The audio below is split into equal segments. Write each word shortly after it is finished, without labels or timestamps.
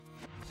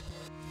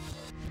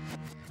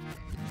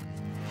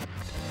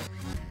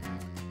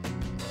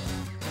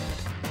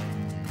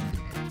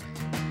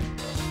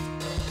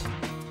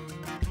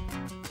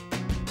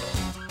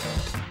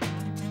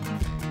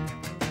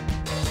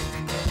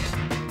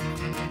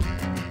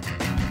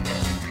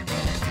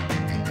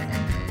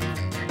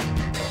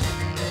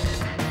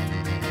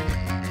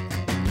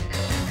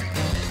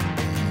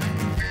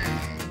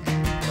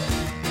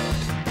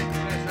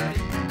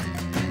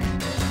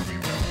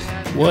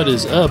What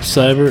is up,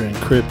 cyber and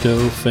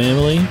crypto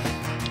family?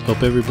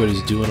 Hope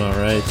everybody's doing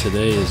alright.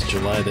 Today is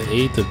July the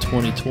 8th of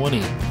 2020.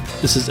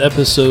 This is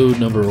episode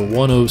number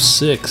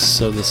 106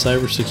 of the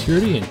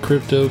Cybersecurity and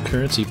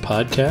Cryptocurrency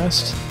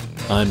Podcast.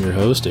 I'm your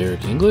host,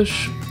 Eric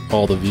English.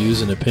 All the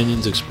views and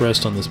opinions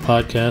expressed on this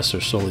podcast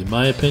are solely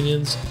my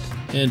opinions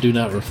and do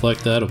not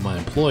reflect that of my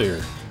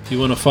employer. If you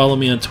want to follow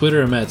me on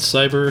Twitter, I'm at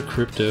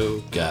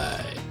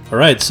CyberCryptoGuy.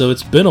 Alright, so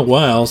it's been a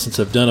while since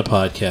I've done a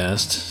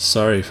podcast.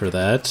 Sorry for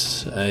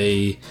that.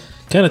 I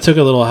kind of took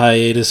a little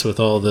hiatus with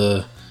all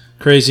the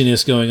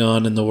craziness going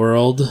on in the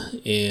world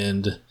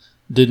and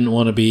didn't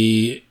want to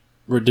be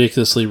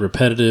ridiculously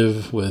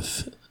repetitive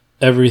with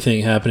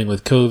everything happening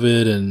with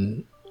COVID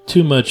and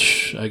too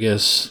much, I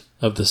guess,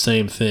 of the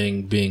same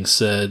thing being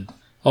said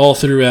all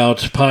throughout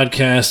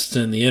podcasts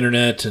and the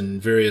internet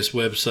and various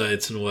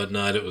websites and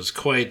whatnot. It was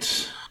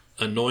quite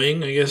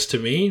annoying, I guess, to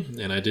me,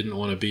 and I didn't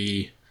want to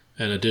be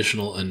an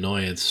additional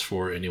annoyance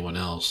for anyone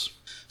else.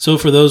 So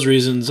for those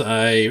reasons,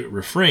 I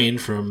refrained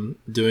from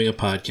doing a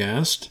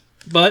podcast,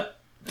 but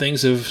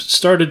things have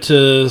started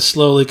to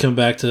slowly come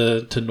back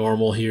to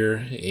normal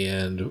here,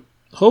 and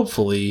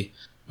hopefully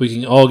we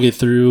can all get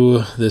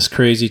through this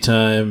crazy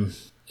time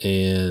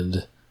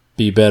and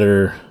be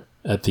better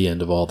at the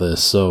end of all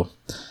this. So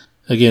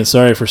again,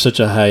 sorry for such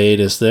a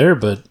hiatus there,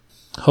 but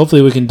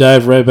hopefully we can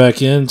dive right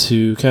back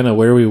into kind of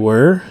where we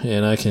were,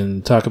 and I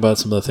can talk about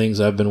some of the things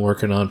I've been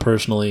working on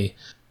personally.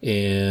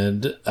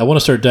 And I want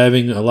to start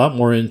diving a lot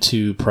more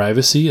into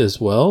privacy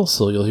as well,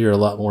 so you'll hear a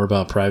lot more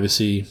about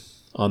privacy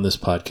on this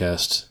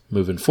podcast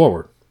moving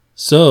forward.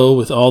 So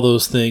with all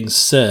those things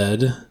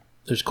said,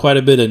 there's quite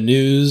a bit of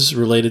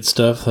news-related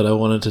stuff that I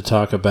wanted to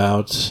talk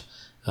about.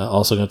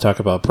 Also going to talk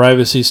about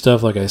privacy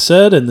stuff, like I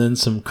said, and then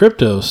some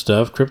crypto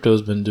stuff.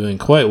 Crypto's been doing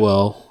quite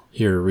well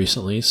here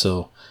recently,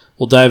 so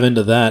we'll dive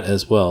into that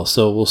as well.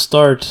 So we'll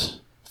start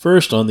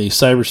first on the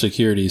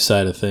cybersecurity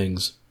side of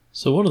things.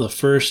 So one of the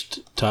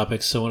first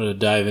topics I wanted to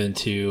dive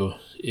into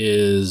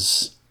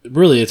is,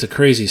 really, it's a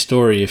crazy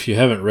story if you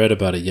haven't read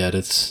about it yet.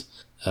 It's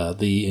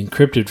the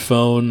encrypted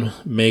phone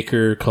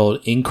maker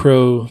called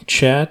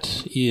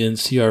EncroChat,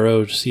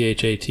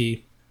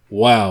 EncroChat.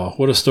 Wow,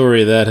 what a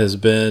story that has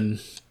been.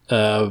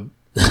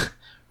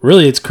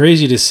 Really, it's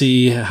crazy to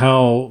see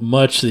how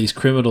much these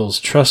criminals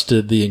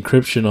trusted the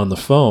encryption on the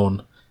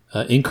phone.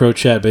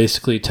 EncroChat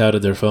basically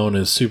touted their phone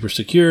as super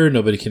secure,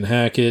 nobody can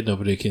hack it,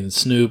 nobody can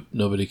snoop,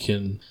 nobody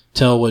can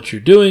tell what you're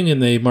doing,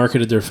 and they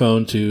marketed their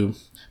phone to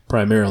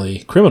primarily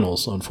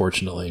criminals,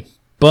 unfortunately.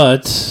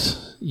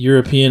 But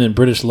European and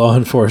British law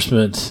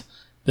enforcement,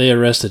 they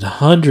arrested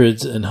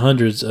hundreds and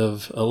hundreds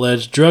of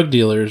alleged drug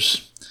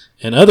dealers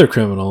and other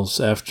criminals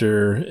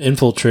after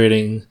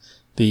infiltrating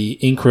the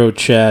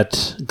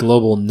EncroChat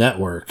global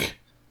network.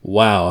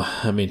 Wow,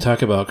 I mean,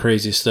 talk about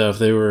crazy stuff.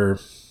 They were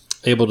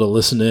able to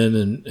listen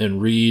in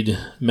and read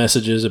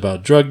messages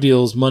about drug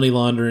deals, money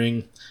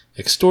laundering,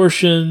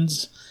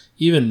 extortions,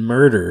 even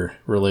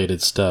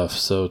murder-related stuff.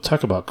 So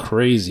talk about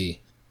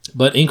crazy.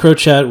 But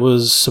EncroChat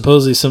was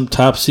supposedly some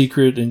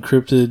top-secret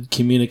encrypted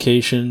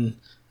communication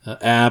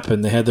app,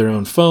 and they had their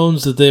own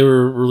phones that they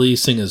were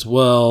releasing as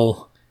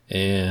well.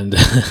 And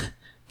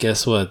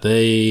guess what?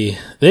 I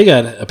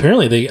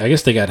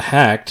guess they got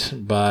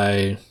hacked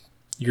by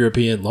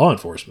European law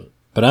enforcement.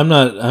 But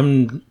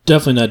I'm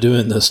definitely not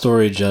doing the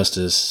story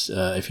justice.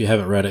 If you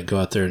haven't read it, go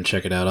out there and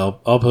check it out.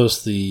 I'll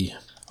post the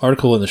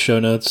article in the show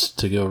notes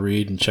to go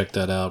read and check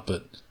that out.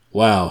 But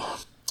wow,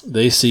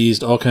 they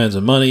seized all kinds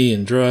of money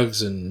and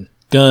drugs and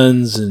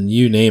guns and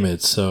you name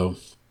it. So,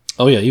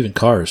 oh yeah, even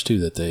cars too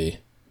that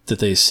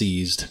they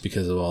seized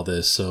because of all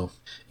this. So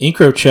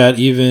EncroChat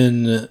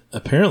even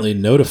apparently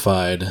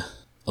notified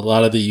a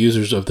lot of the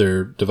users of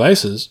their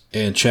devices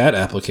and chat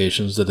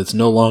applications that it's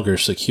no longer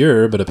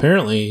secure, but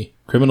apparently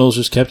criminals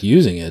just kept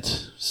using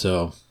it.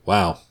 So,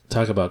 wow.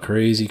 Talk about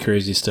crazy,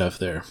 crazy stuff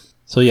there.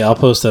 So yeah, I'll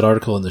post that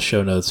article in the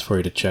show notes for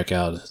you to check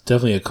out. It's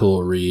definitely a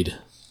cool read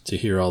to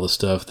hear all the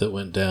stuff that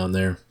went down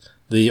there.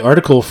 The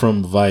article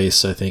from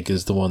Vice, I think,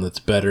 is the one that's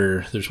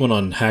better. There's one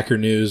on Hacker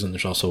News, and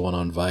there's also one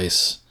on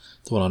Vice.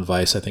 The one on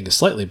Vice, I think, is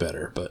slightly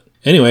better. But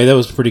anyway, that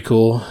was pretty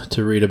cool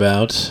to read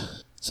about.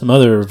 Some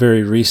other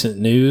very recent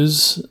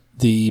news,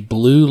 the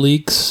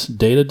BlueLeaks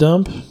data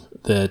dump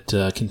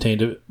that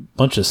contained a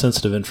bunch of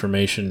sensitive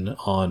information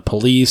on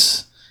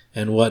police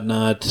and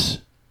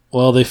whatnot.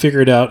 Well, they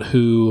figured out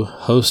who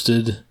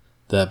hosted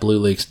that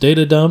BlueLeaks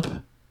data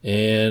dump,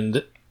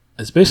 and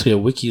it's basically a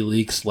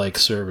WikiLeaks-like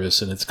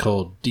service, and it's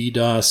called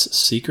DDoS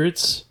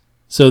Secrets.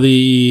 So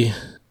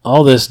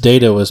all this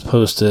data was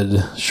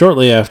posted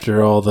shortly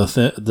after all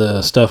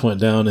the stuff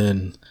went down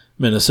in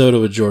Minnesota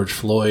with George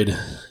Floyd,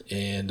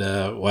 and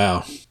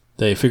wow.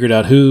 They figured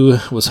out who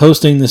was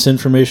hosting this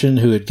information,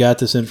 who had got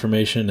this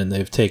information, and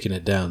they've taken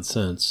it down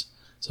since.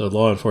 So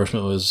law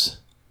enforcement was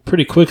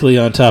pretty quickly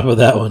on top of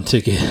that one to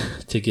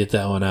get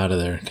that one out of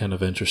there. Kind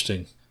of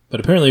interesting. But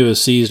apparently it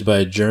was seized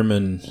by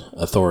German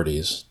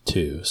authorities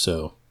too.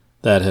 So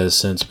that has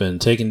since been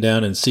taken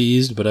down and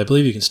seized, but I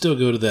believe you can still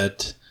go to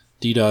that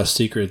DDoS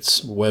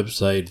Secrets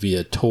website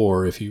via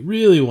Tor if you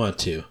really want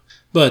to.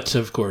 But,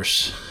 of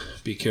course,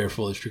 be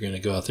careful if you're going to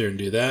go out there and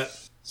do that.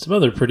 Some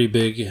other pretty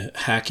big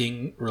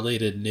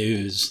hacking-related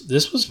news.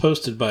 This was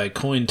posted by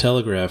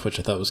Cointelegraph, which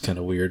I thought was kind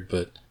of weird,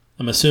 but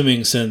I'm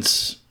assuming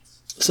since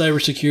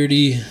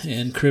cybersecurity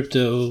and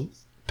crypto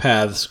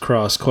paths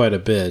cross quite a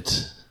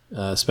bit,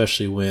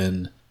 especially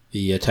when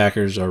the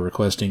attackers are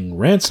requesting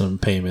ransom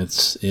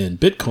payments in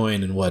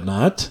Bitcoin and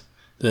whatnot,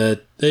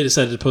 that they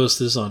decided to post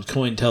this on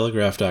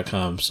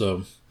Cointelegraph.com.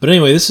 But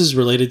anyway, this is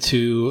related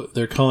to,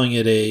 they're calling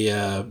it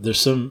there's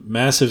some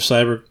massive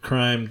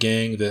cybercrime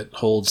gang that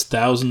holds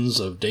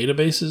thousands of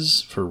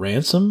databases for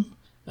ransom.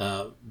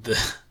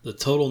 The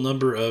total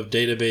number of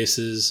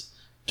databases,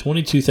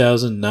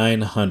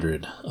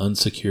 22,900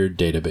 unsecured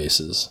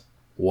databases.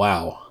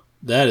 Wow.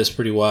 That is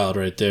pretty wild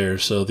right there.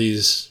 So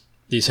these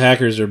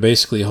hackers are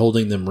basically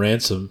holding them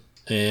ransom,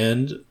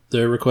 and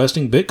they're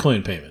requesting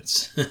Bitcoin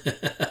payments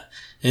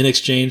in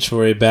exchange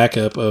for a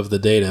backup of the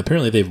data.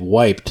 Apparently they've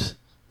wiped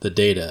the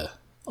data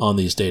on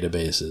these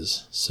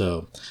databases.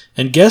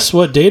 And guess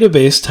what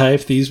database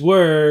type these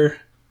were?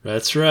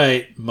 That's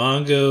right,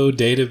 Mongo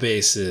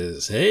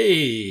databases.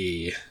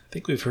 Hey, I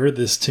think we've heard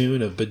this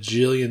tune a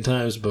bajillion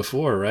times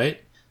before,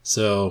 right?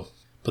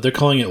 But they're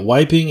calling it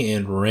wiping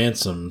and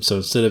ransom. So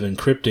instead of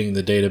encrypting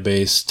the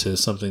database to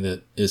something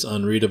that is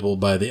unreadable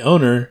by the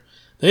owner,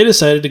 they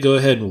decided to go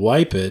ahead and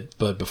wipe it,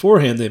 but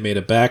beforehand they made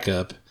a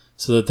backup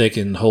so that they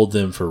can hold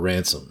them for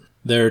ransom.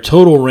 Their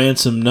total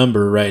ransom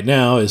number right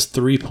now is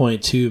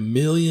 $3.2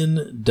 million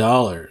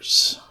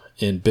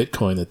in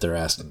Bitcoin that they're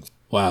asking.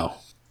 Wow.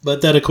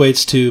 But that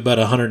equates to about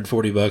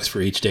 $140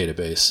 for each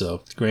database.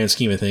 So, grand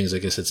scheme of things, I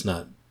guess it's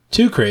not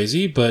too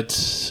crazy,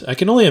 but I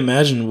can only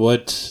imagine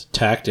what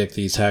tactic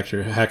these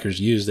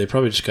hackers use. They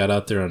probably just got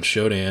out there on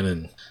Shodan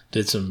and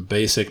did some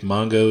basic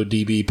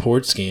MongoDB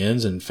port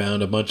scans and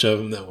found a bunch of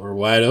them that were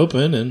wide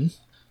open and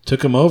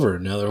took them over.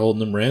 Now they're holding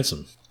them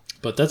ransom.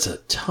 But that's a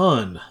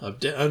ton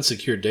of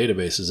unsecured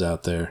databases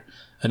out there.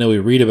 I know we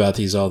read about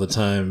these all the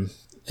time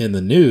in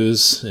the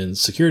news, in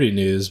security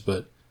news,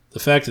 but the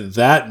fact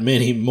that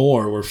many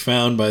more were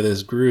found by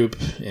this group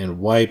and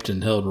wiped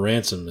and held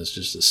ransom is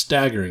just a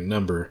staggering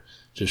number.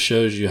 Just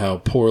shows you how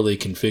poorly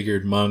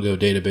configured Mongo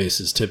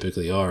databases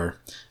typically are.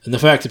 And the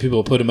fact that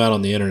people put them out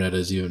on the internet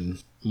is even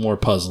more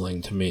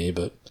puzzling to me,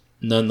 but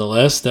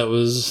nonetheless, that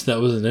was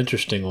an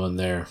interesting one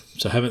there.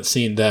 So I haven't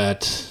seen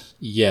that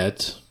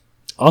yet.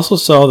 Also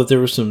saw that there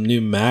was some new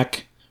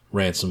Mac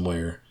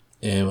ransomware,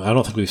 and I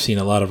don't think we've seen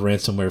a lot of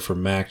ransomware for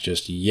Mac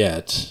just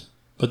yet.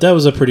 But that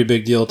was a pretty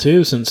big deal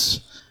too, since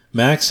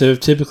Macs have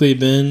typically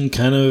been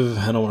kind of,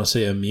 I don't want to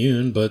say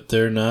immune, but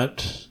they're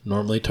not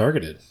normally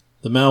targeted.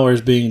 The malware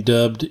is being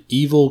dubbed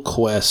Evil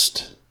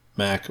Quest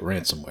Mac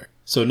ransomware.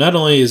 So not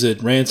only is it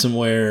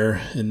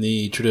ransomware in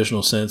the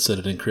traditional sense that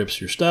it encrypts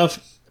your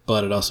stuff,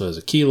 but it also has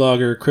a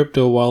keylogger,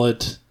 crypto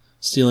wallet,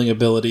 stealing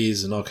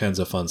abilities, and all kinds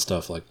of fun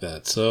stuff like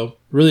that. So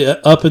really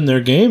up in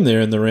their game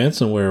there in the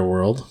ransomware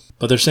world.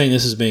 But they're saying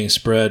this is being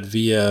spread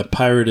via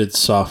pirated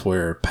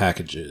software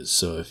packages.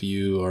 So if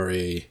you are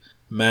a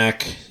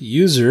Mac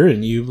user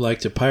and you like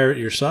to pirate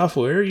your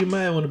software, you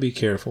might want to be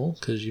careful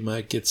because you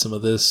might get some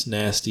of this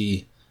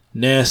nasty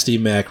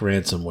Mac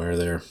ransomware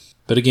there.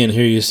 But again,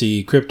 here you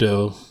see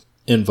crypto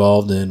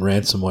involved in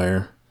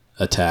ransomware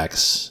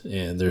attacks,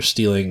 and they're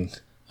stealing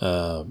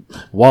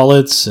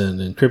wallets and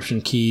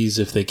encryption keys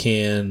if they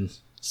can.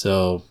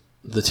 So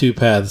the two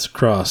paths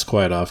cross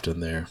quite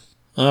often there.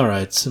 All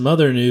right, some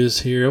other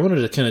news here. I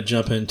wanted to kind of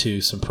jump into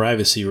some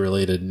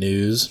privacy-related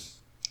news.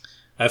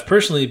 I've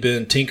personally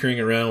been tinkering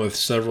around with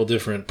several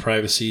different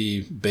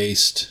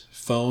privacy-based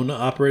phone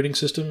operating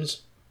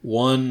systems,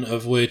 one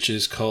of which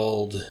is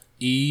called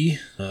the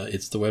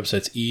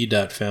website's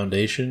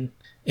e.foundation.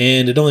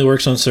 And it only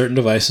works on certain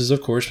devices,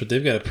 of course, but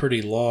they've got a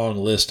pretty long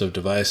list of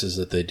devices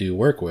that they do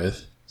work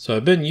with. So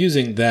I've been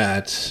using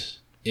that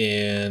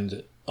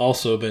and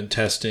also been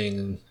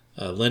testing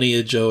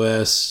Lineage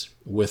OS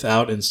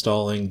without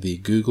installing the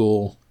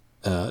Google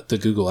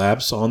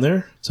apps on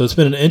there. So it's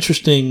been an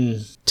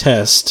interesting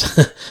test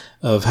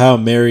of how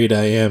married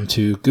I am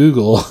to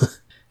Google.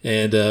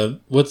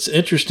 And what's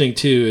interesting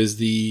too is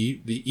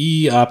the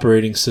E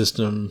operating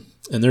system,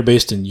 and they're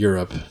based in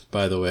Europe,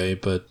 by the way,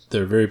 but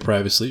they're very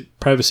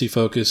privacy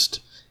focused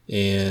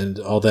and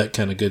all that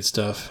kind of good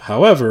stuff.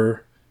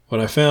 However, what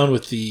I found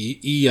with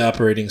the E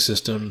operating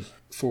system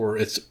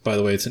by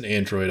the way, it's an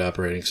Android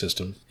operating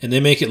system, and they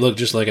make it look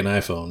just like an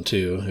iPhone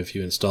too. If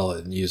you install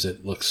it and use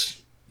it,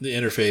 the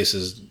interface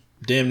is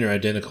damn near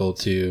identical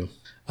to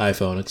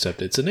iPhone,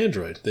 except it's an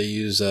Android. They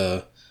use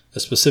a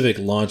specific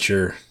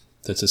launcher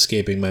that's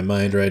escaping my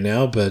mind right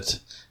now, but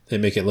they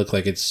make it look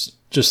like it's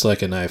just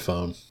like an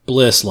iPhone.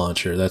 Bliss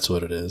launcher, that's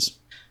what it is.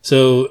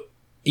 So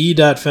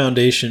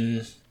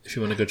E.Foundation, if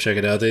you want to go check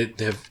it out, they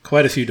have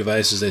quite a few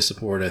devices they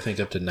support, I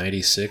think up to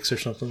 96 or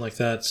something like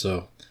that.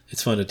 So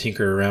it's fun to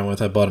tinker around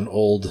with. I bought an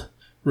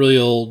really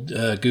old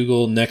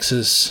Google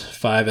Nexus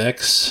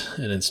 5X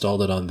and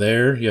installed it on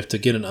there. You have to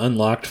get an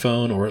unlocked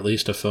phone, or at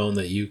least a phone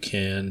that you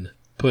can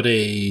put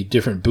a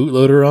different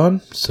bootloader on.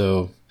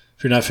 So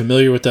If you're not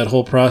familiar with that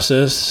whole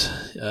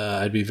process,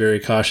 I'd be very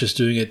cautious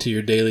doing it to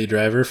your daily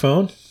driver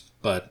phone.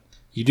 But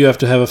you do have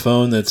to have a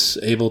phone that's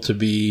able to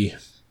be,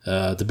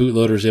 the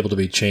bootloader is able to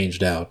be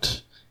changed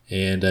out.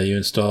 And you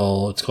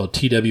install, it's called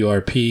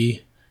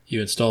TWRP.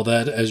 You install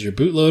that as your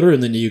bootloader,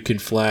 and then you can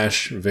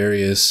flash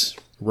various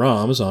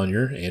ROMs on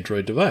your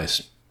Android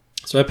device.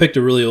 So I picked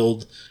a really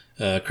old,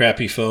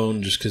 crappy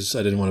phone just because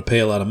I didn't want to pay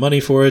a lot of money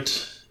for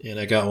it. And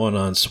I got one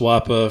on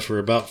Swappa for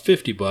about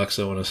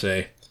 $50, I want to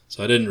say.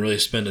 So I didn't really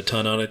spend a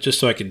ton on it, just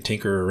so I can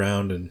tinker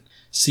around and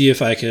see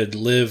if I could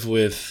live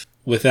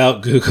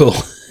without Google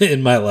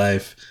in my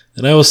life.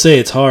 And I will say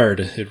it's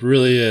hard. It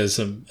really is.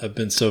 I've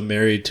been so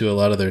married to a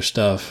lot of their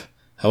stuff.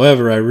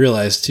 However, I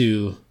realize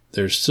too,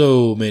 there's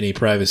so many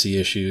privacy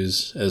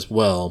issues as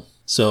well.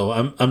 So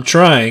I'm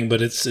trying,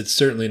 but it's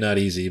certainly not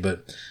easy.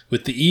 But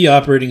with the E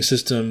operating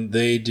system,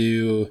 they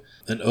do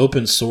an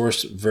open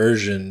source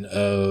version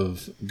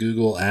of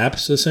Google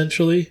Apps,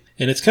 essentially.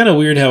 And it's kind of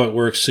weird how it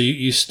works. So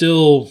you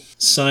still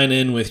sign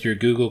in with your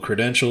Google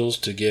credentials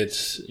to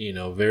get,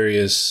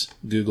 various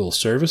Google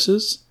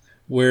services.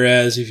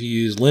 Whereas if you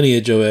use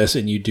Lineage OS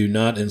and you do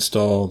not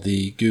install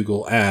the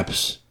Google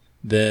Apps,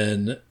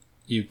 then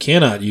you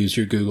cannot use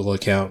your Google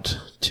account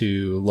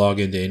to log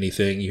into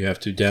anything. You have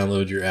to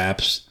download your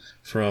apps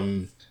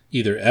from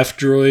either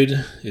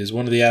F-Droid is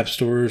one of the app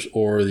stores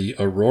or the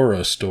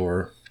Aurora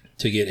store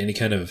to get any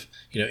kind of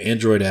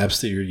Android apps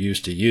that you're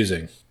used to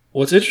using.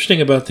 What's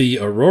interesting about the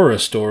Aurora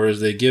store is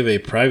they give a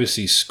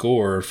privacy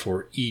score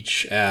for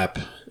each app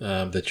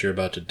that you're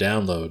about to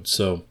download.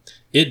 So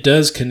it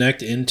does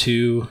connect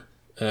into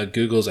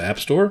Google's App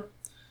Store,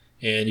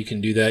 and you can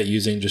do that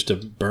using just a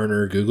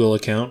burner Google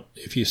account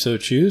if you so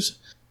choose.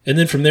 And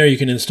then from there you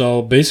can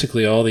install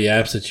basically all the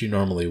apps that you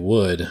normally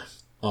would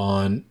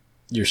on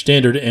your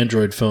standard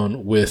Android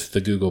phone with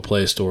the Google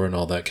Play Store and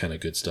all that kind of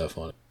good stuff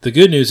on it. The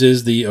good news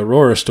is the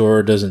Aurora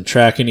store doesn't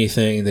track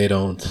anything. They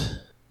don't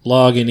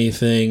log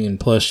anything. And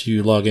plus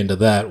you log into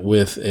that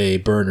with a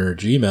burner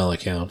Gmail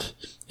account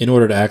in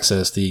order to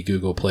access the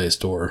Google Play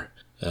Store.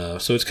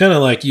 So it's kind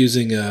of like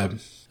using a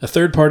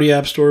third-party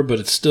app store, but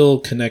it's still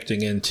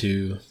connecting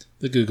into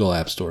the Google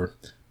App Store.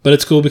 But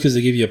it's cool because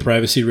they give you a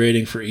privacy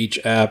rating for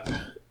each app.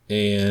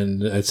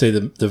 And I'd say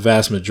the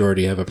vast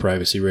majority have a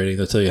privacy rating.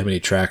 They'll tell you how many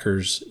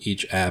trackers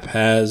each app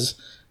has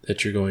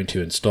that you're going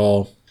to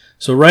install.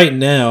 So right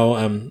now,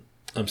 I'm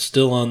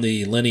still on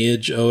the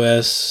Lineage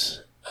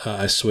OS.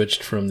 I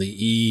switched from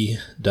the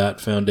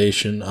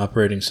E.Foundation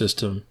operating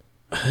system.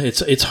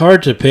 It's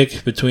hard to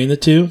pick between the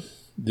two.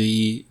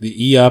 The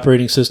E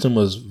operating system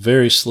was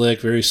very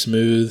slick, very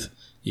smooth.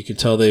 You can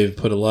tell they've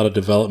put a lot of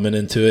development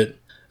into it.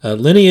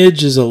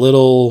 Lineage is a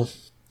little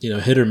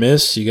hit or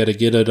miss. You got to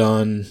get it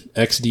on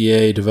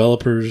XDA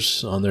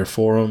developers on their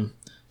forum,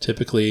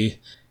 typically,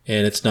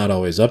 and it's not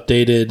always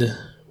updated.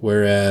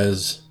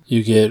 Whereas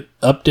you get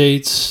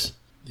updates,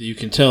 you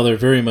can tell they're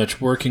very much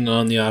working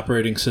on the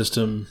operating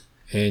system,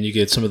 and you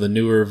get some of the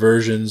newer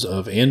versions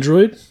of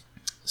Android.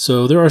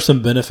 So there are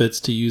some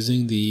benefits to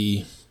using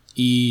the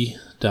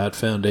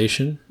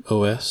E.Foundation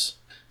OS.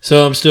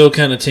 So I'm still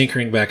kind of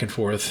tinkering back and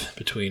forth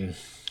between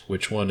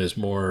which one is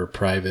more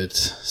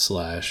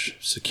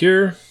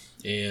private/secure.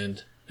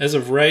 And as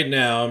of right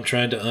now, I'm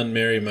trying to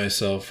unmarry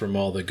myself from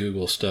all the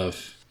Google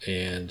stuff.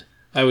 And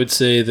I would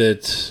say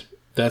that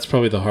that's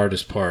probably the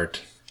hardest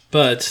part.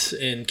 But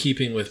in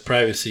keeping with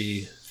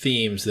privacy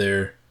themes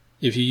there,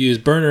 if you use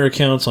burner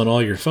accounts on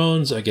all your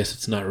phones, I guess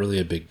it's not really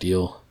a big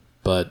deal.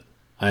 But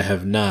I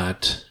have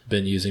not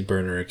been using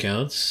burner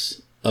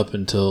accounts up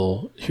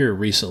until here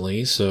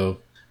recently. So I'm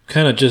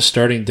kind of just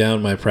starting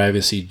down my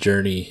privacy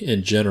journey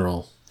in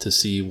general to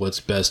see what's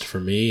best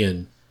for me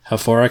and how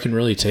far I can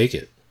really take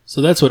it. So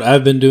that's what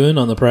I've been doing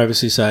on the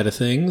privacy side of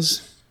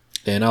things,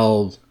 and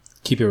I'll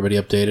keep everybody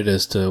updated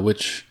as to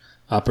which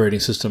operating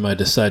system I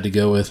decide to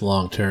go with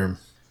long term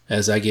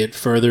as I get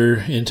further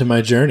into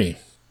my journey.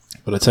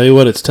 But I tell you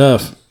what, it's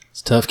tough.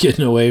 It's tough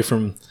getting away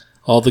from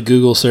all the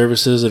Google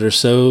services that are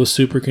so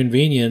super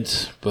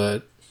convenient,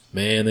 but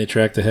man, they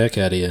track the heck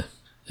out of you.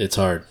 It's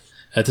hard.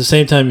 At the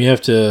same time, you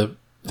have to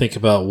think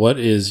about what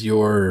is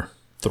your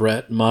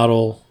threat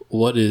model,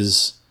 what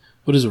is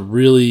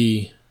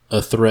really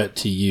a threat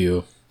to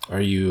you. Are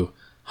you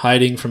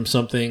hiding from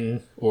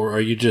something, or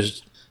are you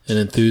just an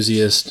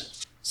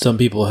enthusiast? Some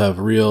people have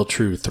real,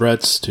 true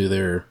threats to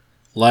their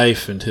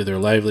life and to their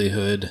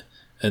livelihood,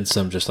 and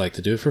some just like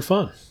to do it for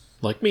fun,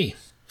 like me,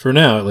 for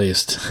now at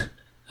least.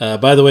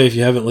 By the way, if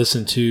you haven't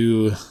listened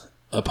to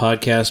a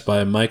podcast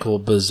by Michael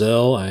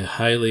Bazzell, I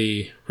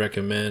highly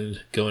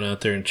recommend going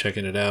out there and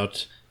checking it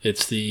out.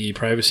 It's the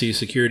Privacy,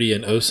 Security,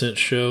 and OSINT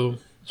show.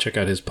 Check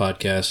out his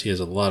podcast. He has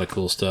a lot of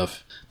cool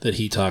stuff that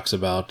he talks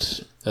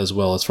about as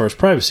well as far as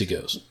privacy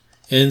goes.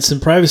 And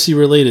some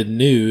privacy-related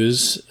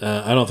news.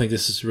 I don't think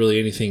this is really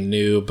anything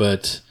new,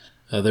 but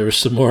there was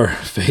some more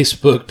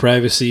Facebook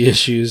privacy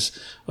issues.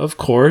 Of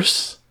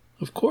course.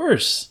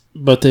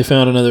 But they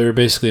found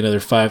basically another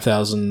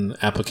 5,000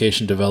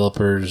 application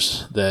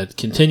developers that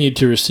continued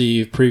to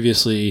receive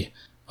previously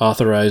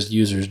authorized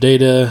users'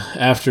 data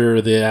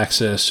after the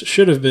access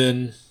should have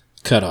been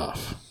cut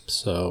off.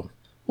 So,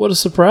 what a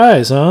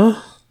surprise,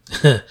 huh?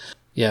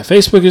 Yeah,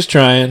 Facebook is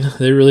trying.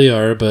 They really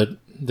are, but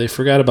they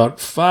forgot about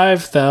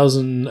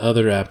 5,000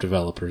 other app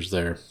developers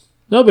there.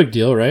 No big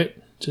deal, right?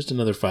 Just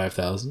another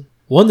 5,000.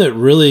 One that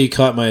really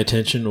caught my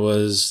attention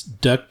was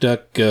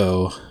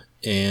DuckDuckGo,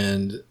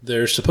 and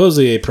they're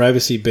supposedly a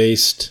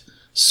privacy-based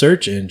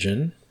search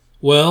engine.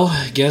 Well,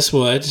 guess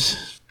what?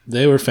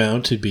 They were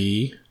found to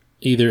be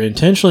either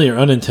intentionally or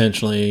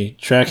unintentionally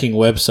tracking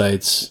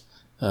websites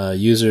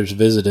users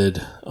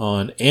visited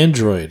on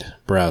Android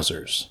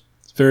browsers.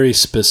 It's very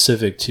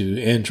specific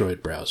to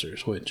Android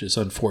browsers, which is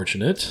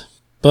unfortunate.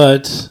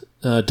 But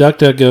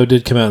DuckDuckGo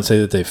did come out and say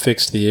that they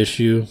fixed the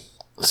issue.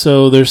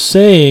 So they're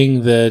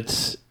saying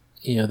that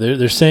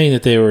they're saying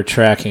that they were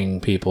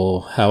tracking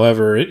people.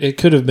 However, it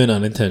could have been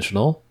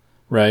unintentional,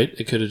 right?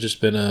 It could have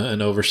just been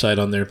an oversight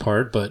on their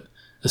part. But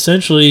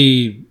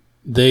essentially,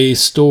 they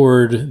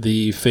stored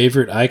the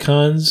favorite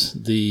icons,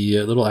 the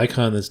little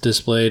icon that's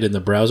displayed in the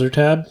browser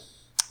tab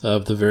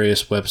of the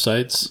various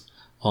websites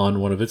on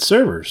one of its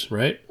servers,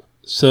 right?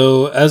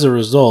 So as a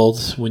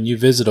result, when you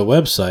visit a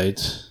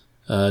website,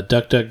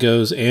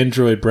 DuckDuckGo's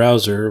Android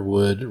browser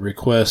would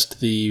request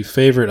the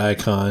favorite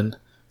icon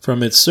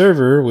from its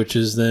server, which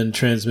is then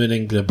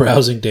transmitting the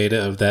browsing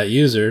data of that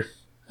user,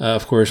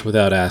 of course,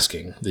 without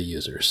asking the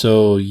user.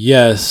 So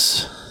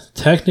yes,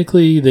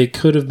 technically they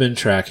could have been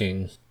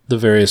tracking the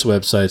various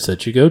websites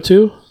that you go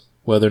to.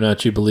 Whether or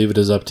not you believe it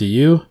is up to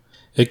you.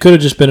 It could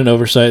have just been an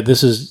oversight.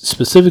 This is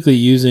specifically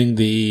using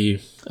the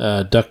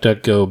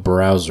DuckDuckGo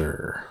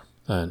browser.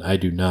 And I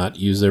do not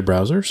use their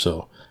browser,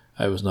 so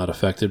I was not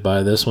affected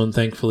by this one,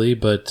 thankfully.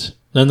 But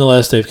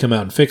nonetheless, they've come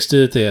out and fixed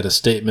it. They had a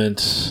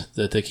statement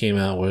that they came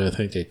out with. I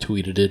think they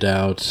tweeted it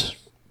out.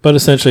 But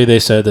essentially, they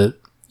said that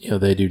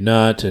they do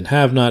not and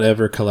have not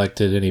ever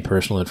collected any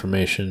personal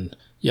information,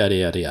 yada,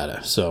 yada,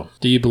 yada. So,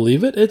 do you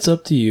believe it? It's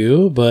up to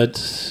you,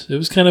 but it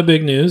was kind of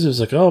big news. It was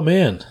like, oh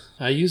man,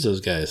 I use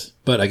those guys.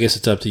 But I guess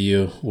it's up to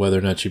you whether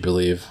or not you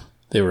believe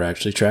they were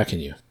actually tracking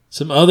you.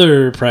 Some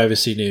other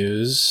privacy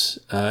news,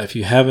 if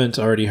you haven't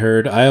already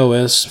heard,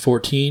 iOS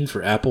 14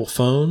 for Apple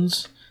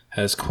phones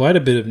has quite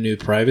a bit of new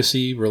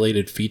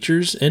privacy-related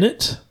features in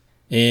it.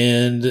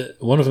 And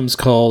one of them is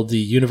called the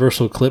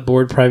Universal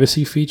Clipboard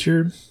privacy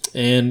feature.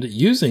 And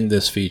using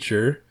this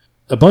feature,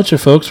 a bunch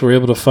of folks were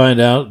able to find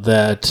out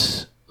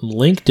that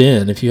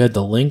LinkedIn, if you had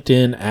the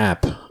LinkedIn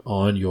app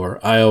on your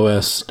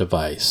iOS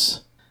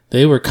device,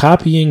 they were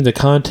copying the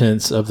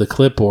contents of the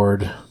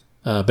clipboard,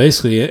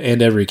 basically,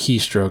 and every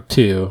keystroke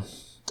too,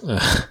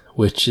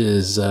 which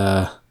is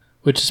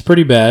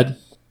pretty bad.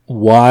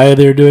 Why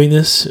they're doing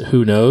this,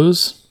 who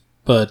knows?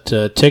 But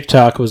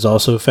TikTok was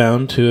also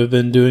found to have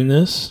been doing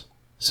this.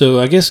 So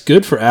I guess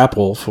good for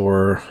Apple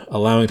for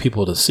allowing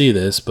people to see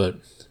this, but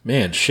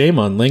man, shame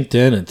on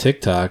LinkedIn and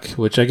TikTok,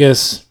 which I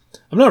guess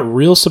I'm not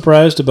real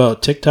surprised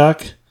about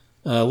TikTok.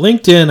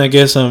 LinkedIn, I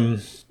guess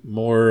I'm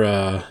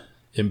more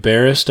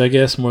embarrassed, I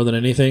guess, more than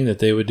anything, that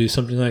they would do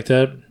something like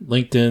that.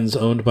 LinkedIn's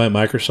owned by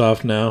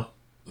Microsoft now.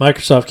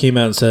 Microsoft came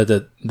out and said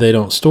that they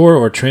don't store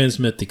or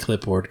transmit the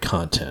clipboard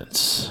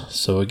contents.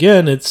 So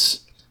again,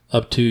 it's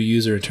up to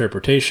user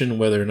interpretation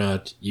whether or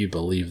not you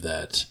believe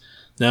that.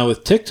 Now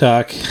with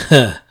TikTok,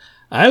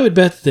 I would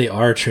bet that they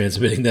are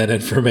transmitting that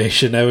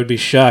information. I would be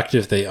shocked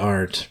if they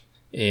aren't.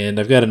 And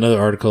I've got another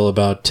article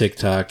about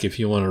TikTok if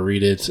you want to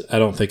read it. I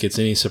don't think it's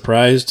any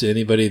surprise to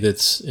anybody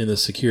that's in the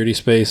security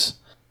space.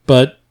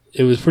 But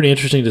it was pretty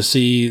interesting to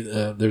see.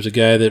 There's a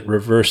guy that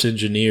reverse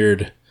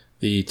engineered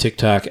the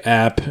TikTok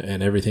app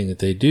and everything that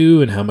they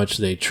do and how much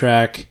they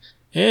track.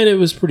 And it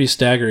was pretty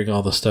staggering,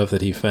 all the stuff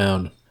that he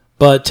found.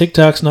 But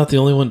TikTok's not the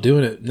only one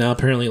doing it. Now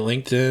apparently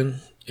LinkedIn,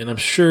 and I'm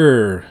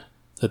sure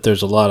that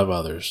there's a lot of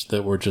others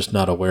that we're just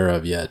not aware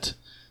of yet.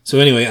 So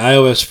anyway,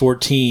 iOS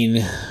 14,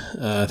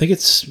 I think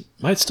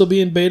might still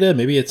be in beta.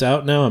 Maybe it's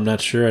out now. I'm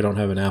not sure. I don't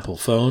have an Apple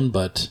phone,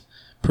 but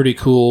pretty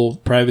cool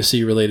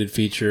privacy-related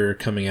feature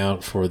coming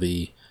out for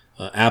the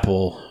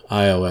Apple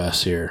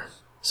iOS here.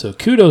 So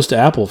kudos to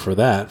Apple for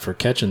that, for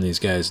catching these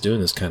guys doing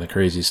this kind of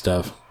crazy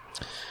stuff.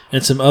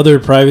 And some other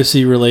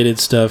privacy-related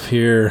stuff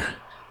here.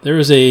 There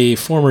was a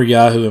former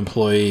Yahoo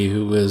employee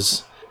who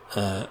was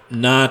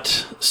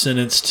not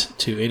sentenced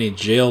to any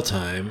jail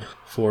time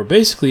for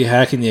basically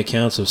hacking the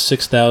accounts of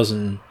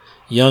 6,000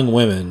 young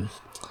women.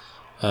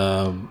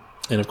 And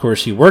of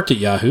course, he worked at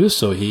Yahoo,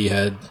 so he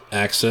had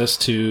access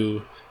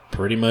to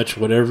pretty much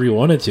whatever he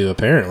wanted to,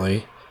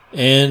 apparently.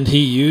 And he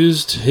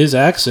used his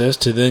access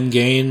to then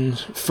gain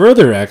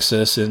further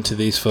access into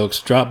these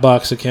folks'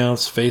 Dropbox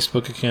accounts,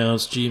 Facebook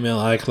accounts,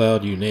 Gmail,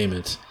 iCloud, you name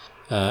it.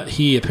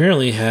 He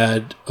apparently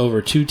had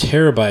over 2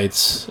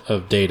 terabytes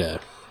of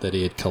data that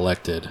he had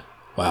collected.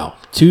 Wow.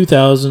 2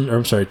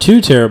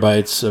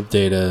 terabytes of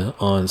data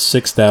on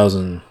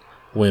 6,000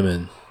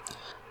 women.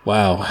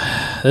 Wow.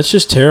 That's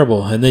just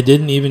terrible. And they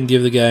didn't even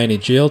give the guy any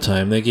jail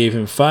time. They gave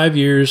him 5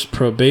 years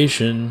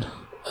probation.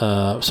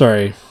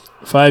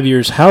 5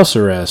 years house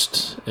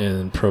arrest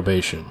and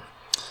probation.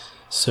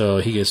 So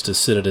he gets to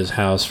sit at his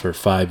house for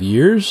 5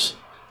 years.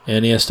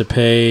 And he has to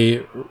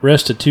pay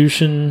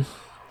restitution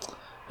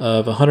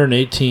of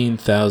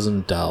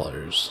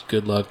 $118,000.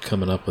 Good luck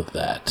coming up with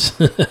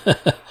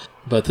that.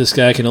 But this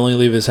guy can only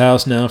leave his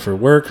house now for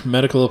work,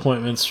 medical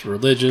appointments,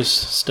 religious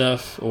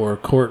stuff, or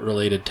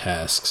court-related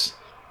tasks.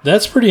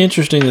 That's pretty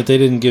interesting that they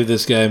didn't give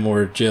this guy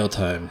more jail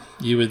time.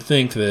 You would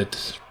think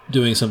that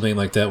doing something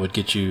like that would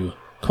get you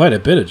quite a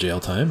bit of jail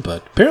time,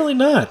 but apparently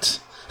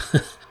not.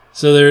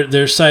 So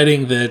they're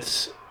citing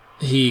that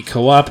he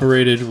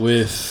cooperated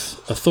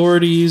with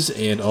authorities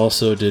and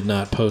also did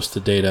not post the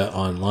data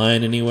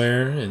online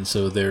anywhere, and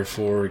so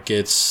therefore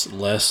gets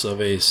less of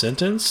a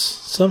sentence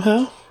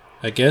somehow.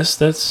 I guess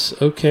that's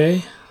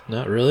okay.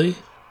 Not really.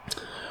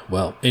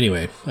 Well,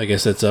 anyway, I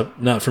guess that's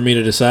not for me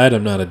to decide.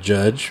 I'm not a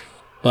judge.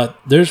 But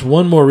there's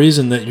one more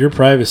reason that your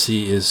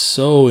privacy is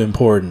so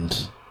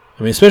important.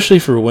 I mean, especially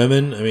for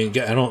women. I mean,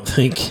 I don't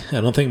think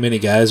many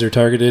guys are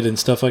targeted and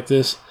stuff like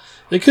this.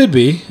 They could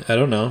be. I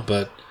don't know.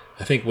 But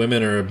I think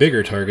women are a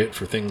bigger target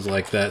for things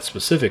like that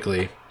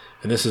specifically.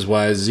 And this is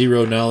why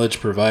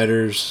zero-knowledge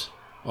providers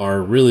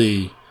are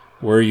really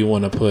where you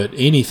want to put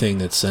anything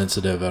that's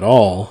sensitive at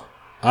all.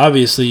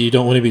 Obviously, you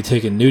don't want to be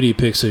taking nudie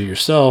pics of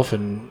yourself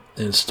and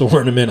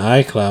storing them in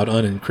iCloud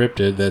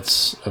unencrypted.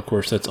 That's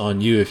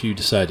on you if you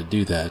decide to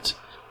do that.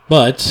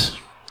 But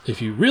if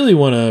you really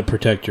want to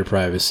protect your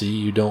privacy,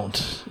 you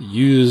don't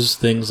use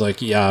things like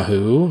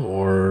Yahoo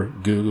or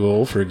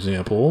Google, for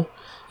example.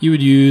 You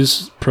would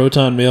use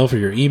Proton Mail for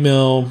your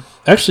email.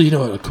 Actually, you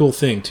know what? A cool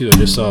thing, too. I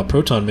just saw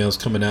Proton Mail's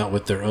coming out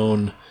with their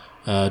own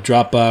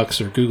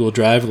Dropbox or Google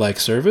Drive-like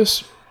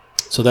service.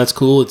 So that's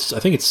cool. I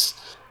think it's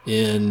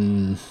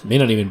may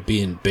not even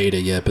be in beta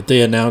yet, but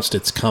they announced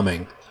it's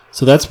coming.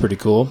 So that's pretty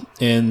cool.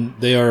 And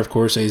they are, of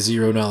course, a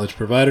zero-knowledge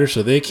provider,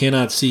 so they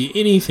cannot see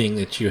anything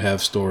that you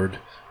have stored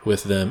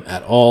with them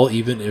at all,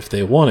 even if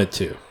they wanted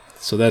to.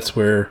 So that's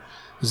where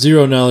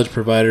zero-knowledge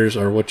providers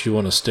are what you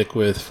want to stick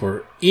with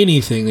for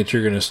anything that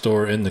you're going to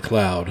store in the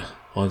cloud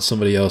on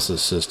somebody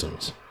else's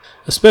systems.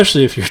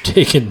 Especially if you're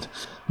taking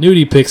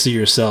nudie pics of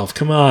yourself.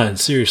 Come on,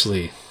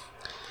 seriously.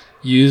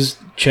 Use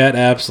chat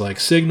apps like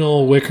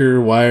Signal, Wicker,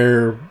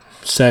 Wire,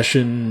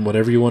 Session,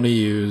 whatever you want to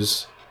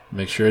use.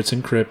 Make sure it's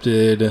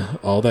encrypted,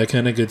 all that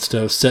kind of good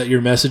stuff. Set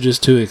your messages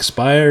to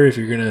expire if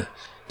you're going to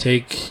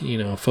take,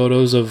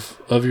 photos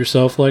of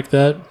yourself like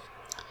that.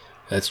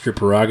 That's your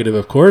prerogative,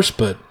 of course,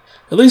 but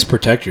at least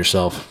protect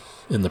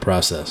yourself in the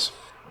process.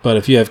 But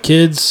if you have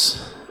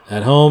kids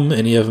at home,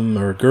 any of them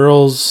are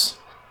girls,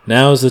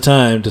 now is the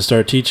time to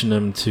start teaching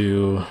them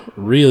to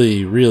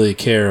really, really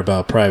care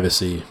about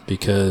privacy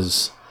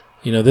because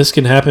this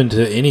can happen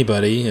to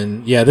anybody.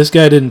 And yeah, this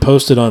guy didn't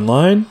post it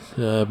online,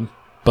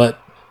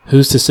 but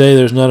who's to say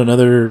there's not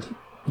another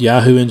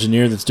Yahoo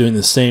engineer that's doing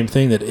the same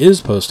thing that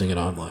is posting it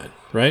online,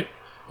 right?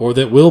 Or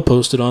that will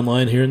post it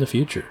online here in the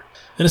future.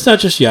 And it's not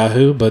just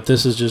Yahoo, but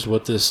this is just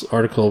what this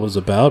article was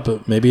about.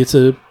 But maybe it's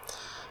a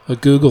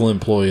Google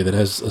employee that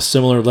has a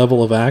similar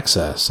level of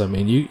access. I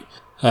mean,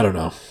 I don't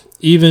know.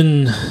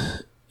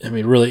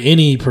 Really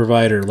any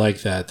provider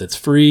like that that's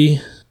free,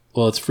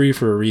 well, it's free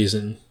for a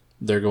reason.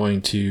 They're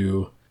going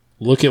to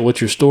look at what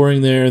you're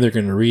storing there. They're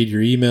going to read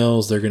your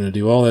emails. They're going to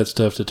do all that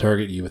stuff to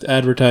target you with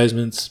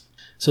advertisements.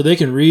 So they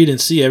can read and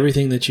see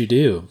everything that you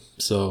do.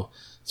 So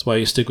that's why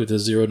you stick with the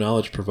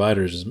zero-knowledge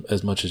providers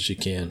as much as you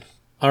can.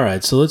 All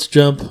right, so let's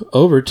jump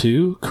over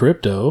to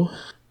crypto.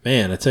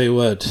 Man, I tell you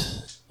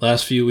what,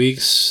 last few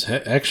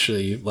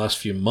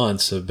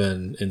months have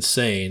been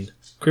insane.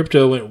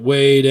 Crypto went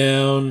way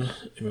down.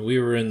 We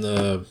were in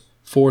the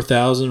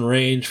 4,000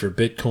 range for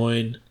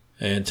Bitcoin.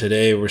 And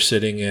today we're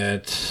sitting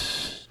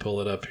at, pull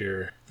it up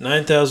here,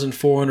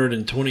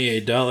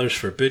 $9,428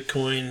 for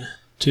Bitcoin,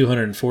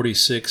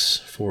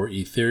 $246 for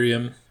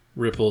Ethereum.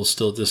 Ripple's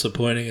still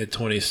disappointing at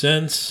 20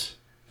 cents.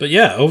 But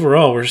yeah,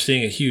 overall we're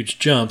seeing a huge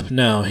jump.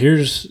 Now,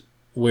 here's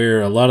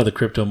where a lot of the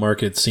crypto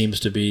market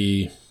seems to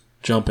be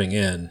jumping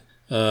in.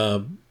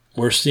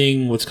 We're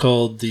seeing what's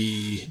called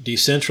the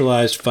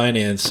decentralized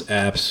finance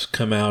apps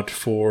come out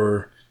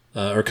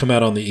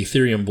on the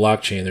Ethereum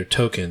blockchain, their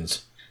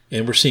tokens.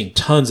 And we're seeing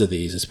tons of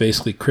these. It's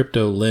basically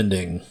crypto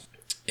lending.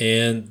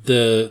 And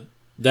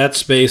that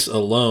space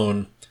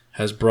alone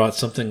has brought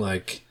something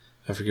like,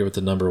 I forget what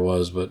the number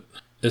was, but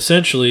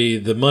essentially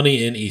the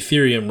money in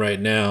Ethereum right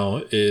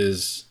now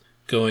is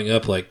going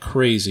up like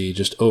crazy,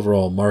 just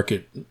overall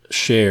market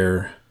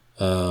share.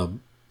 And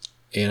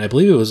I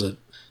believe it was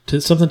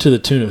something to the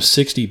tune of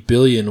 60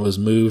 billion was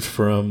moved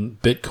from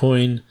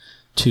Bitcoin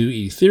to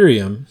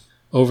Ethereum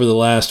over the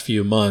last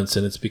few months.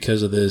 And it's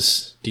because of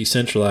this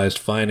decentralized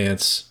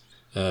finance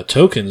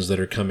tokens that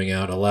are coming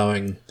out,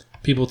 allowing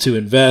people to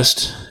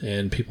invest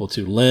and people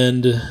to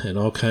lend and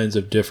all kinds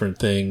of different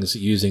things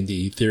using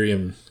the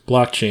Ethereum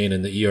blockchain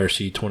and the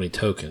ERC20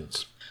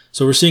 tokens.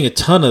 So we're seeing a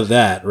ton of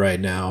that right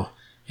now,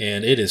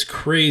 and it is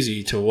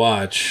crazy to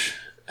watch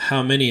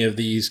how many of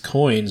these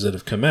coins that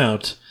have come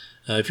out.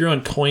 If you're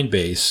on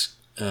Coinbase,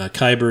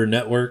 Kyber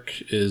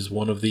Network is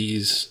one of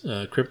these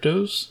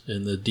cryptos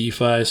in the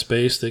DeFi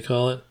space, they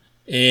call it.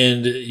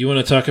 And you want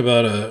to talk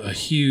about a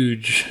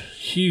huge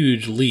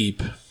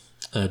leap.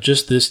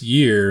 Just this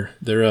year,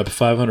 they're up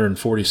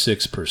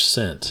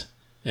 546%.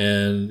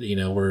 And,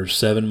 we're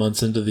 7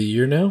 months into the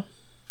year now.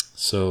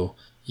 So,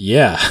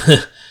 yeah,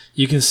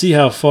 you can see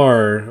how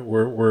far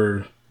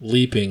we're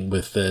leaping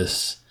with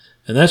this.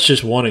 And that's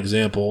just one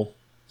example.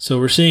 So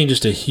we're seeing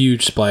just a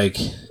huge spike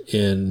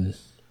in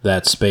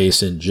that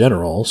space in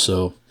general.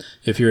 So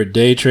if you're a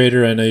day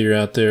trader, I know you're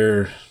out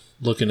there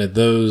looking at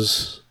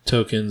those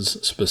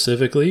tokens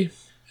specifically,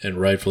 and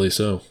rightfully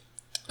so.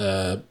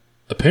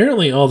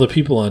 Apparently all the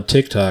people on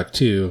TikTok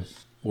too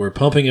were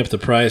pumping up the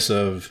price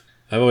of,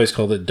 I've always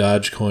called it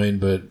Dogecoin,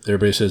 but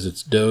everybody says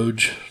it's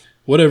Doge.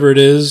 Whatever it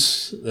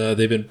is,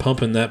 they've been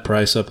pumping that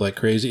price up like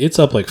crazy. It's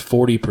up like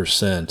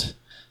 40%.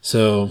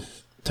 So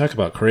talk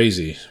about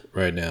crazy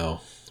right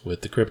now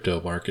with the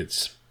crypto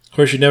markets. Of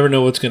course, you never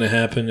know what's going to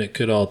happen. It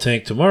could all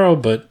tank tomorrow,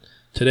 but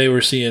today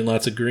we're seeing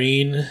lots of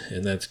green,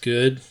 and that's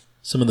good.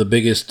 Some of the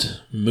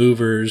biggest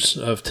movers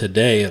of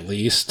today, at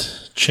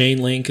least,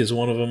 Chainlink is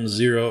one of them,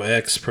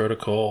 0x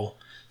Protocol,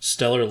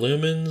 Stellar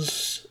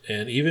Lumens,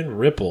 and even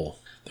Ripple.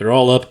 They're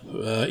all up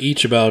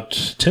each about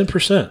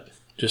 10%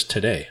 just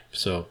today.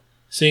 So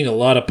seeing a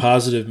lot of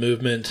positive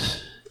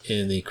movement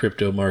in the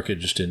crypto market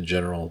just in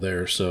general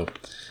there. So,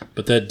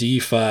 but that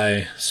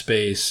DeFi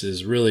space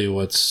is really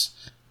what's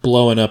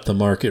blowing up the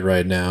market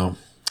right now.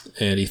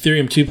 And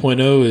Ethereum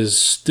 2.0 is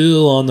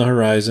still on the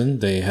horizon.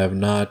 They have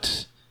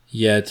not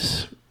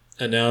yet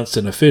announced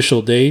an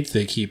official date.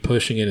 They keep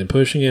pushing it and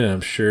pushing it.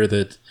 I'm sure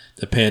that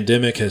the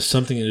pandemic has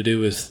something to do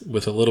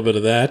with a little bit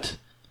of that.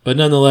 But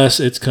nonetheless,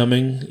 it's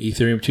coming.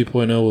 Ethereum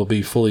 2.0 will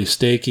be fully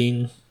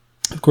staking.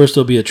 Of course,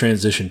 there'll be a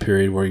transition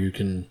period where you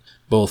can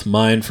both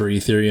mine for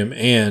Ethereum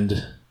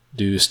and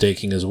do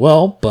staking as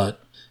well.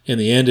 But in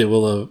the end, it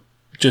will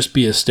just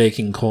be a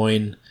staking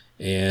coin.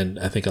 And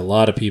I think a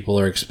lot of people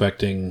are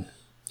expecting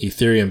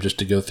Ethereum just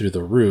to go through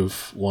the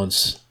roof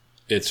once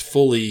it's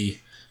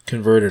fully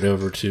converted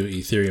over to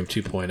Ethereum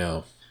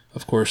 2.0.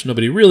 Of course,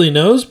 nobody really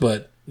knows,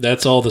 but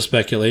that's all the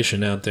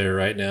speculation out there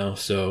right now.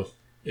 So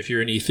if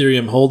you're an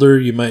Ethereum holder,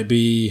 you might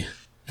be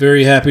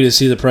very happy to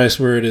see the price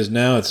where it is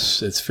now.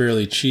 It's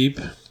fairly cheap,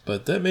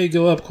 but that may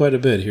go up quite a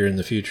bit here in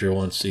the future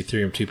once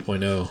Ethereum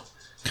 2.0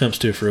 comes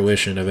to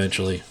fruition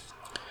eventually.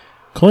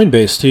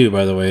 Coinbase, too,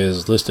 by the way,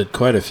 has listed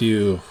quite a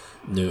few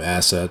new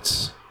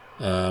assets.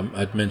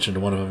 I'd mentioned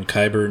one of them,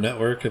 Kyber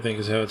Network, I think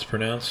is how it's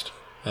pronounced.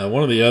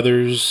 One of the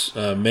others,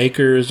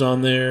 Maker is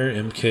on there.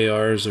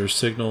 MKR is their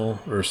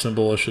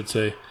symbol, I should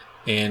say.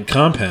 And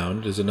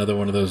Compound is another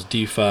one of those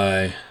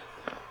DeFi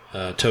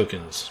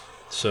tokens.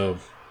 So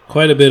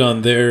quite a bit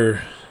on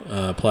their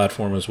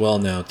platform as well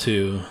now,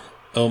 too.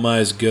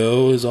 Omai's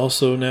Go is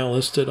also now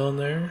listed on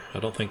there. I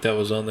don't think that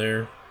was on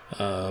there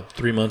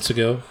 3 months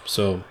ago.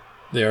 So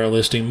they are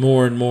listing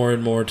more and more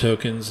and more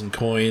tokens and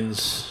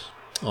coins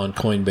on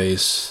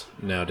Coinbase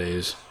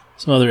nowadays.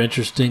 Some other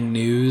interesting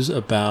news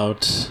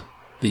about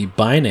the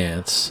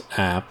Binance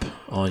app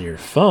on your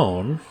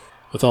phone.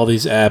 With all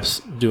these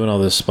apps doing all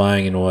this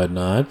spying and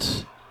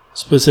whatnot,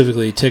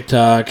 specifically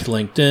TikTok,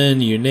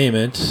 LinkedIn, you name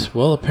it.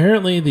 Well,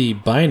 apparently the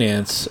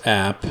Binance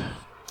app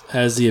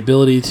has the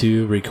ability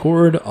to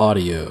record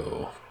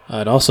audio.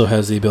 It also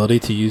has the ability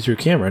to use your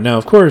camera. Now,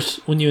 of course,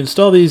 when you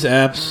install these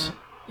apps,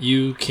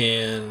 you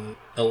can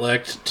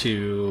elect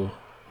to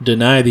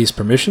deny these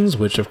permissions,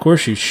 which of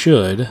course you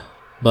should,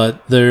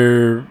 but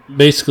they're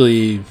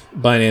basically,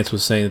 Binance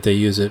was saying that they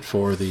use it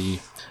for the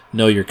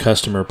know your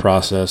customer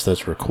process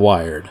that's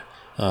required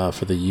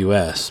for the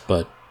US.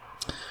 But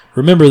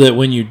remember that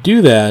when you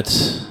do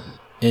that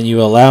and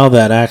you allow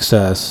that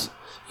access,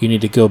 you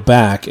need to go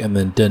back and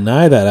then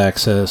deny that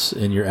access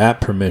in your app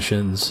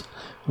permissions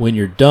when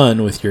you're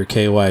done with your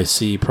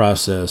KYC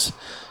process.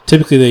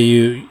 Typically,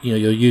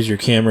 you'll use your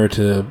camera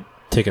to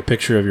take a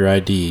picture of your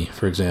ID,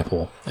 for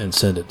example, and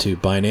send it to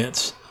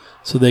Binance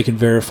so they can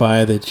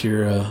verify that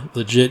you're a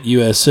legit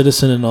U.S.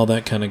 citizen and all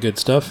that kind of good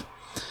stuff.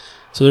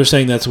 So they're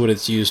saying that's what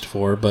it's used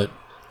for, but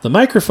the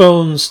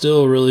microphone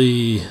still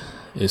really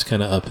is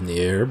kind of up in the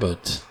air.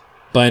 But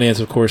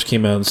Binance, of course,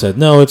 came out and said,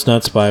 no, it's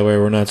not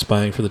spyware. We're not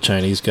spying for the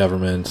Chinese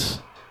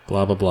government,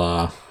 blah, blah,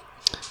 blah.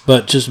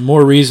 But just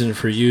more reason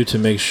for you to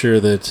make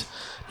sure that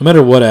no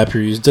matter what app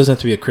you're using, it doesn't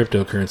have to be a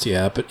cryptocurrency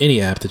app, but any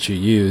app that you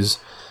use,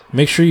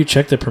 make sure you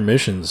check the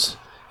permissions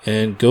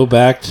and go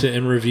back to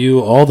and review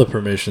all the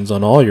permissions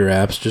on all your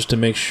apps just to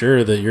make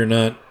sure that you're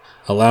not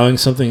allowing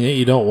something that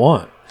you don't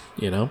want,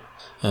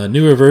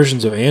 Newer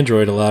versions of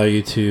Android allow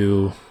you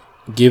to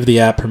give the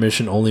app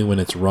permission only when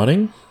it's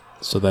running,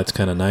 so that's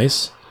kind of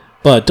nice.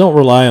 But don't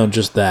rely on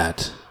just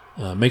that.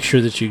 Make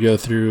sure that you go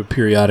through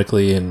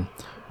periodically and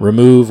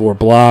remove or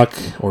block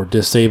or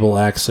disable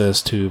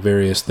access to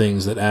various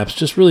things that apps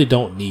just really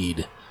don't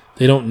need.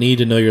 They don't need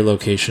to know your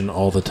location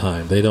all the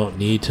time. They don't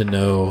need to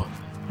know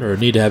or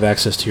need to have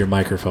access to your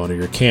microphone or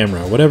your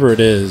camera. Whatever it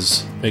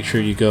is, make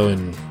sure you go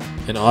and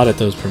audit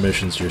those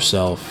permissions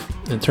yourself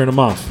and turn them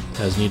off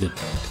as needed.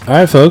 All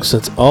right, folks,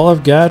 that's all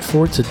I've got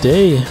for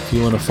today. If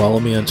you want to follow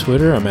me on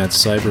Twitter, I'm at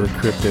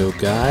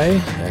CyberCryptoGuy,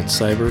 at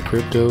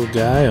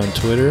CyberCryptoGuy on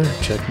Twitter.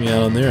 Check me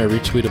out on there. I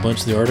retweet a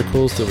bunch of the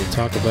articles that we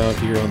talk about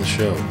here on the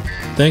show.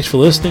 Thanks for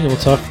listening, and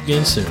we'll talk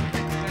again soon.